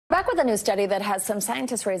Back with a new study that has some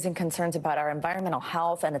scientists raising concerns about our environmental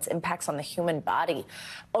health and its impacts on the human body.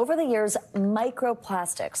 Over the years,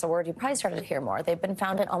 microplastics, a word you probably started to hear more, they've been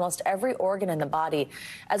found in almost every organ in the body,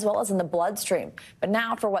 as well as in the bloodstream. But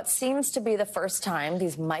now, for what seems to be the first time,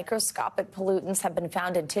 these microscopic pollutants have been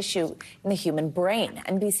found in tissue in the human brain.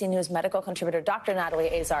 NBC News medical contributor Dr.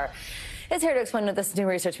 Natalie Azar is here to explain what this new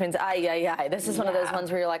research means. This is one of those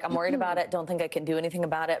ones where you're like, I'm worried about it, don't think I can do anything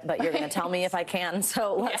about it, but you're going to tell me if I can.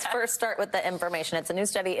 So let's first start with the information. It's a new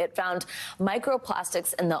study. It found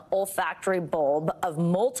microplastics in the olfactory bulb of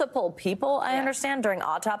multiple people, I understand, during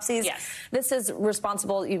autopsies. This is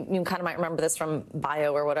responsible, you kind of might remember this from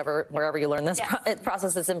bio or whatever, wherever you learn this. It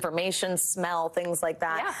processes information, smell, things like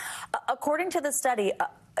that. According to the study,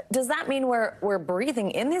 does that mean we're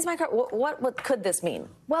breathing in these what could this mean?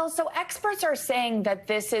 Well, so experts are saying that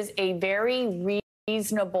this is a very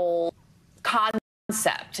reasonable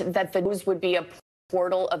concept, that the nose would be a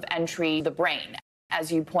portal of entry to the brain. As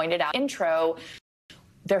you pointed out in the intro,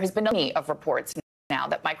 there has been many of reports now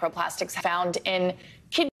that microplastics found in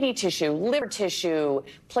kidney tissue, liver tissue,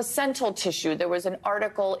 placental tissue. There was an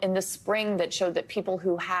article in the spring that showed that people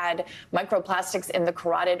who had microplastics in the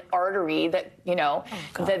carotid artery, that, you know,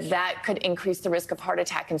 that could increase the risk of heart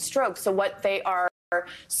attack and stroke. So what they are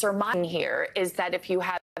surmising here is that if you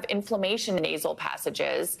have inflammation in nasal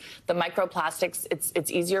passages, the microplastics, it's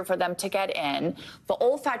easier for them to get in. The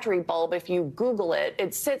olfactory bulb, if you Google it,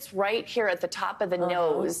 it sits right here at the top of the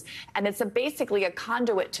nose, and it's basically a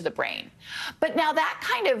conduit to the brain. But now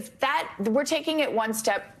we're taking it one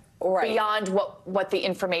step beyond what the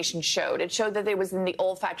information showed. It showed that it was in the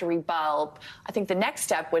olfactory bulb. I think the next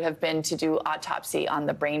step would have been to do autopsy on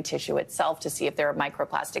the brain tissue itself to see if there are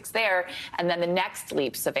microplastics there. And then the next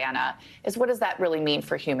leap, Savannah, is what does that really mean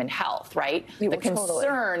for human health, right? The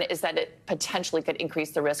concern is that it potentially could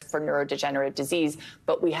increase the risk for neurodegenerative disease,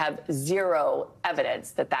 but we have zero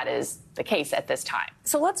evidence that that is the case at this time.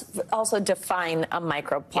 So let's also define a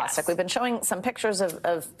microplastic. We've been showing some pictures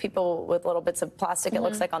of people with little bits of plastic, it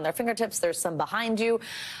looks like, on their fingertips. There's some behind you.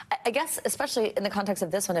 I guess, especially in the context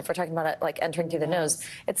of this one, if we're talking about it like entering through the nose,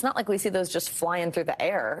 it's not like we see those just flying through the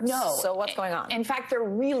air. No. So what's going on? In fact, they're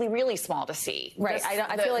really, really small to see. Right.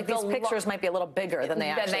 I feel like these pictures might be a little bigger than they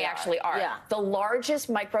actually are. Yeah. The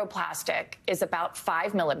largest microplastic is about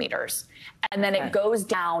 5 millimeters, and then it goes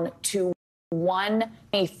down to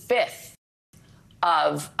 1/5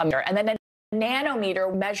 of a meter, and then a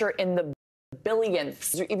nanometer measure in the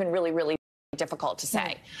billionths, even really, really difficult to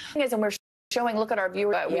say. And we're showing, look at our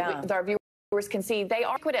viewers, our viewers can see they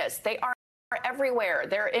are ubiquitous. They are everywhere.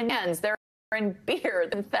 They're in hands, they're in beer,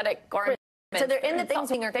 synthetic garments. So they're in the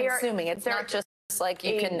things you're consuming. It's not just like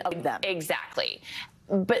you can avoid them. Exactly.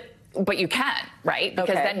 But you can, right?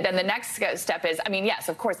 Because then the next step is, I mean, yes,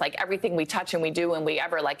 of course, like everything we touch and we do and we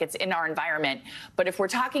ever, like, it's in our environment. But if we're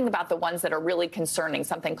talking about the ones that are really concerning,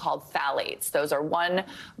 something called phthalates, those are one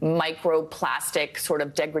microplastic sort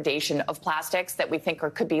of degradation of plastics that we think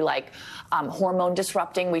could be like hormone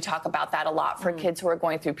disrupting. We talk about that a lot for kids who are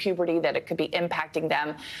going through puberty, that it could be impacting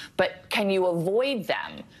them. But can you avoid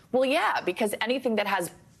them? Well, yeah, because anything that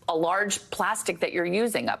has a large plastic that you're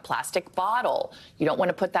using, a plastic bottle, you don't want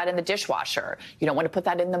to put that in the dishwasher. You don't want to put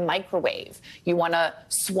that in the microwave. You want to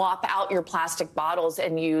swap out your plastic bottles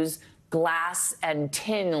and use glass and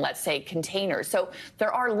tin, let's say, containers. So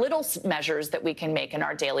there are little measures that we can make in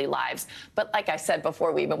our daily lives. But like I said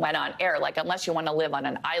before we even went on air, like, unless you want to live on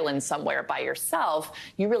an island somewhere by yourself,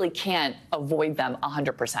 you really can't avoid them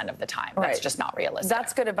 100% of the time. That's just not realistic.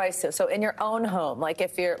 That's good advice too. So in your own home, like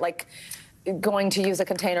if you're going to use a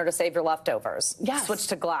container to save your leftovers, switch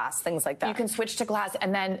to glass, things like that. You can switch to glass,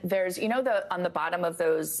 and then there's, you know, on the bottom of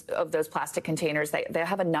those plastic containers, they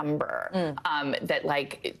have a number that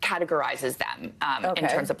like categorizes them in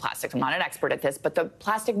terms of plastics. I'm not an expert at this, but the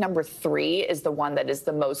plastic number 3 is the one that is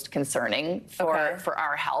the most concerning for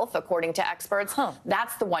our health, according to experts.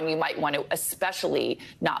 That's the one you might want to especially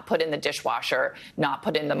not put in the dishwasher, not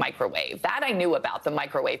put in the microwave. That I knew about, the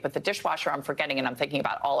microwave, but the dishwasher I'm forgetting, and I'm thinking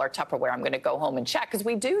about all our Tupperware. I'm going to go home and check, because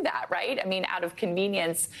we do that, right? I mean, out of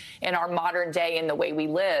convenience in our modern day and the way we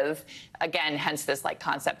live, again, hence this like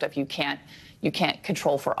concept of you can't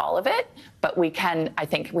control for all of it, but we can, I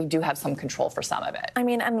think we do have some control for some of it. I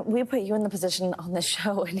mean, and we put you in the position on the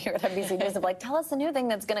show and here at NBC News of like, tell us a new thing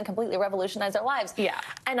that's going to completely revolutionize our lives.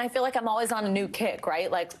 And I feel like I'm always on a new kick, right?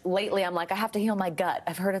 Like lately I'm like, I have to heal my gut.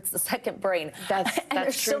 I've heard it's the second brain. That's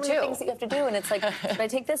there's true so many things that you have to do. And it's like, should I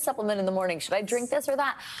take this supplement in the morning? Should I drink this or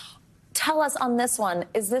that? Tell us on this one,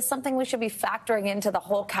 is this something we should be factoring into the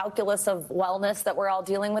whole calculus of wellness that we're all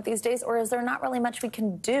dealing with these days, or is there not really much we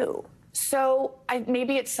can do? So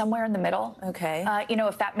maybe it's somewhere in the middle. Okay. You know,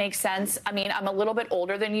 if that makes sense. I mean, I'm a little bit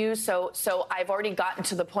older than you, so I've already gotten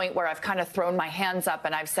to the point where I've kind of thrown my hands up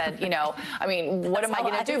and I've said, you know, I mean, what am I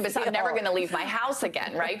going to do? Because I'm never going to leave my house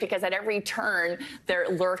again, right? Because at every turn there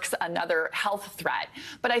lurks another health threat.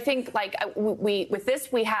 But I think, like, with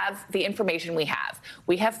this, we have the information we have.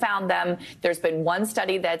 We have found them. There's been one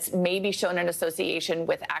study that's maybe shown an association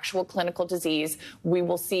with actual clinical disease. We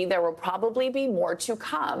will see. There will probably be more to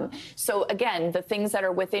come. So again, the things that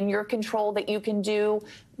are within your control that you can do,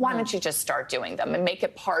 why don't you just start doing them and make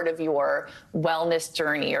it part of your wellness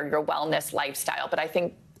journey or your wellness lifestyle? But I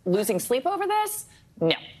think losing sleep over this,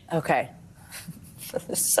 no. Okay.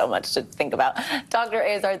 There's so much to think about. Dr.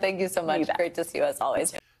 Azar, thank you so much. Great to see you as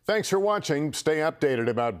always. Thanks for watching. Stay updated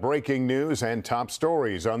about breaking news and top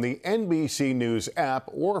stories on the NBC News app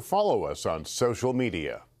or follow us on social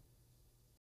media.